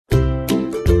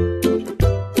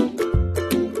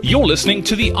You're listening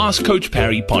to the Ask Coach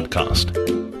Parry podcast.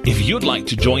 If you'd like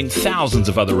to join thousands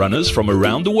of other runners from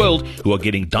around the world who are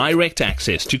getting direct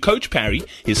access to Coach Parry,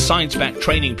 his science-backed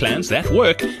training plans that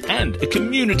work, and a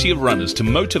community of runners to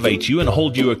motivate you and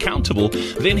hold you accountable,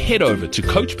 then head over to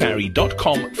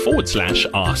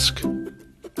coachparry.com/ask.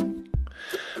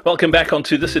 Welcome back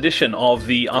onto this edition of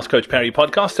the Ask Coach Parry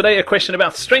podcast. Today, a question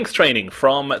about strength training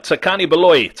from Tsakani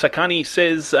Baloy. Tsakani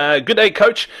says, good day,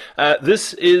 coach.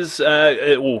 This is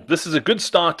a good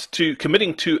start to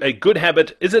committing to a good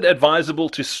habit. Is it advisable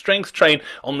to strength train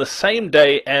on the same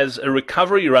day as a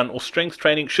recovery run or strength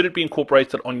training? Should it be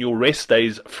incorporated on your rest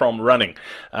days from running?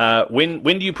 When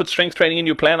do you put strength training in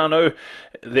your plan? I know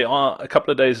there are a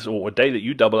couple of days or a day that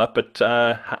you double up, but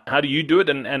how do you do it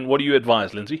and what do you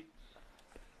advise, Lindsay?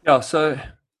 Yeah, so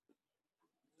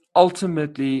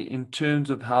ultimately, in terms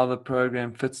of how the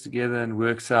program fits together and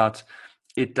works out,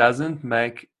 it doesn't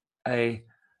make a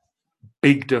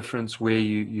big difference where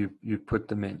you put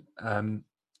them in.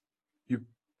 You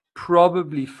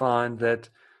probably find that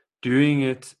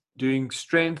doing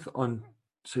strength on,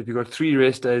 so if you've got 3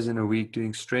 rest days in a week,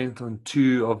 doing strength on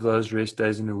 2 of those rest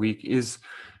days in a week is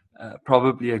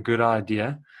probably a good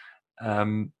idea.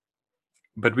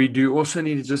 But we do also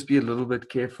need to just be a little bit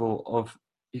careful of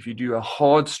if you do a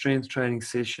hard strength training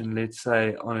session, let's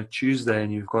say on a Tuesday,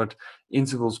 and you've got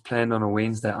intervals planned on a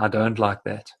Wednesday. I don't like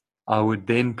that. I would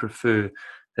then prefer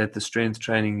that the strength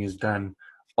training is done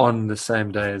on the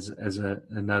same day as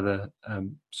another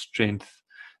strength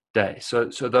day. So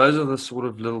those are the sort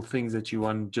of little things that you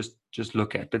want to just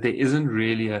look at. But there isn't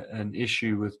really an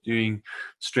issue with doing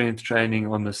strength training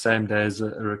on the same day as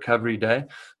a recovery day.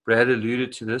 Brad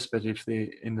alluded to this, but if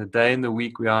in the day in the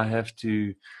week where I have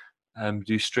to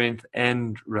do strength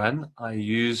and run, I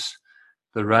use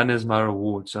the run as my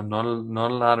reward. So I'm not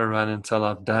allowed to run until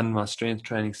I've done my strength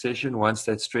training session. Once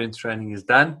that strength training is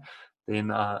done,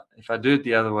 then if I do it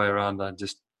the other way around, I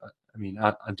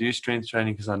do strength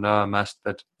training because I know I must,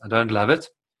 but I don't love it.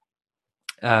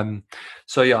 I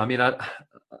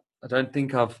don't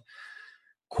think I've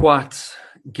quite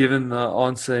given the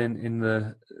answer in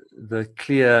the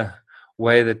clear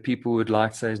way that people would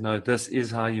like to say is, no, this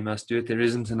is how you must do it. There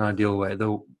isn't an ideal way.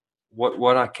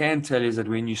 What I can tell you is that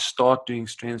when you start doing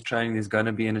strength training, there's going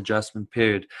to be an adjustment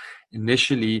period.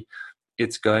 Initially,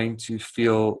 it's going to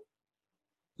feel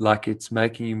like it's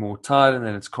making you more tired and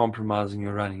then it's compromising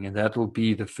your running. And that will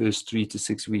be the first 3 to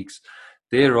 6 weeks.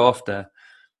 Thereafter,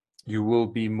 you will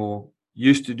be more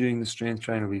used to doing the strength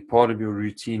training. It'll be part of your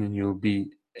routine and you'll be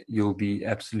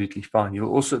absolutely fine.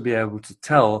 You'll also be able to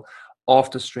tell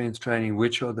after strength training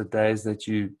which are the days that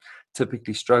you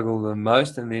typically struggle the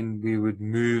most, and then we would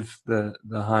move the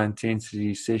high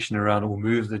intensity session around or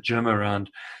move the gym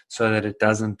around so that it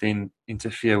doesn't then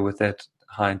interfere with that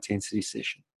high intensity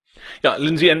session. Yeah,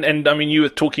 Lindsay, and I mean, you were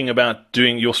talking about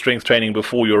doing your strength training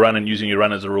before your run and using your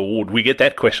run as a reward. We get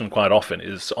that question quite often,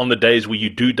 is on the days where you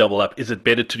do double up, is it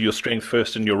better to do your strength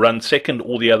first and your run second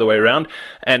or the other way around?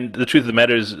 And the truth of the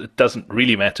matter is it doesn't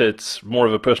really matter. It's more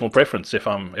of a personal preference, if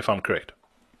I'm correct.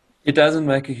 It doesn't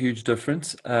make a huge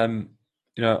difference. A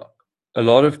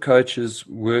lot of coaches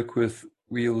work with,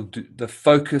 we'll do the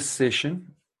focus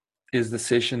session is the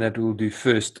session that we'll do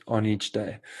first on each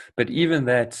day. But even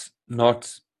that's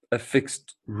not a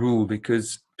fixed rule,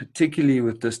 because particularly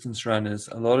with distance runners,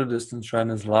 a lot of distance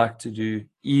runners like to do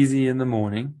easy in the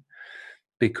morning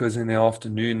because in the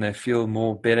afternoon they feel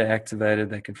better activated,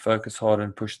 they can focus harder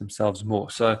and push themselves more.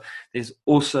 So there's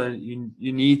also, you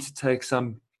need to take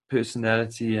some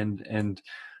personality and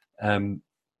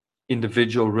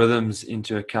individual rhythms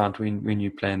into account when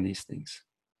you plan these things.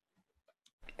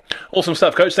 Awesome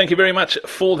stuff, Coach. Thank you very much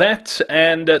for that.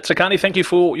 And Tsakani, thank you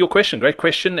for your question. Great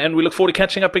question. And we look forward to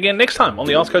catching up again next time on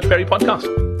the Ask Coach Parry podcast.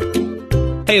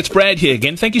 Hey, it's Brad here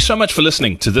again. Thank you so much for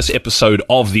listening to this episode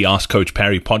of the Ask Coach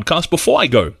Parry podcast. Before I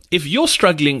go, if you're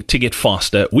struggling to get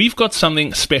faster, we've got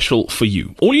something special for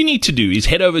you. All you need to do is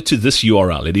head over to this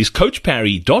URL. It is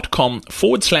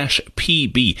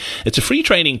coachparry.com/PB. It's a free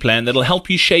training plan that'll help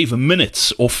you shave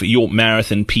minutes off your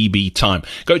marathon PB time.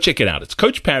 Go check it out. It's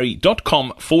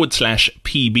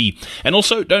coachparry.com/PB. And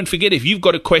also, don't forget, if you've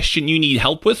got a question you need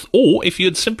help with, or if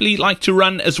you'd simply like to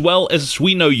run as well as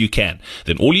we know you can,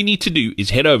 then all you need to do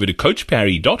is head over to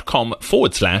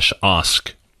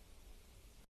coachparry.com/ask.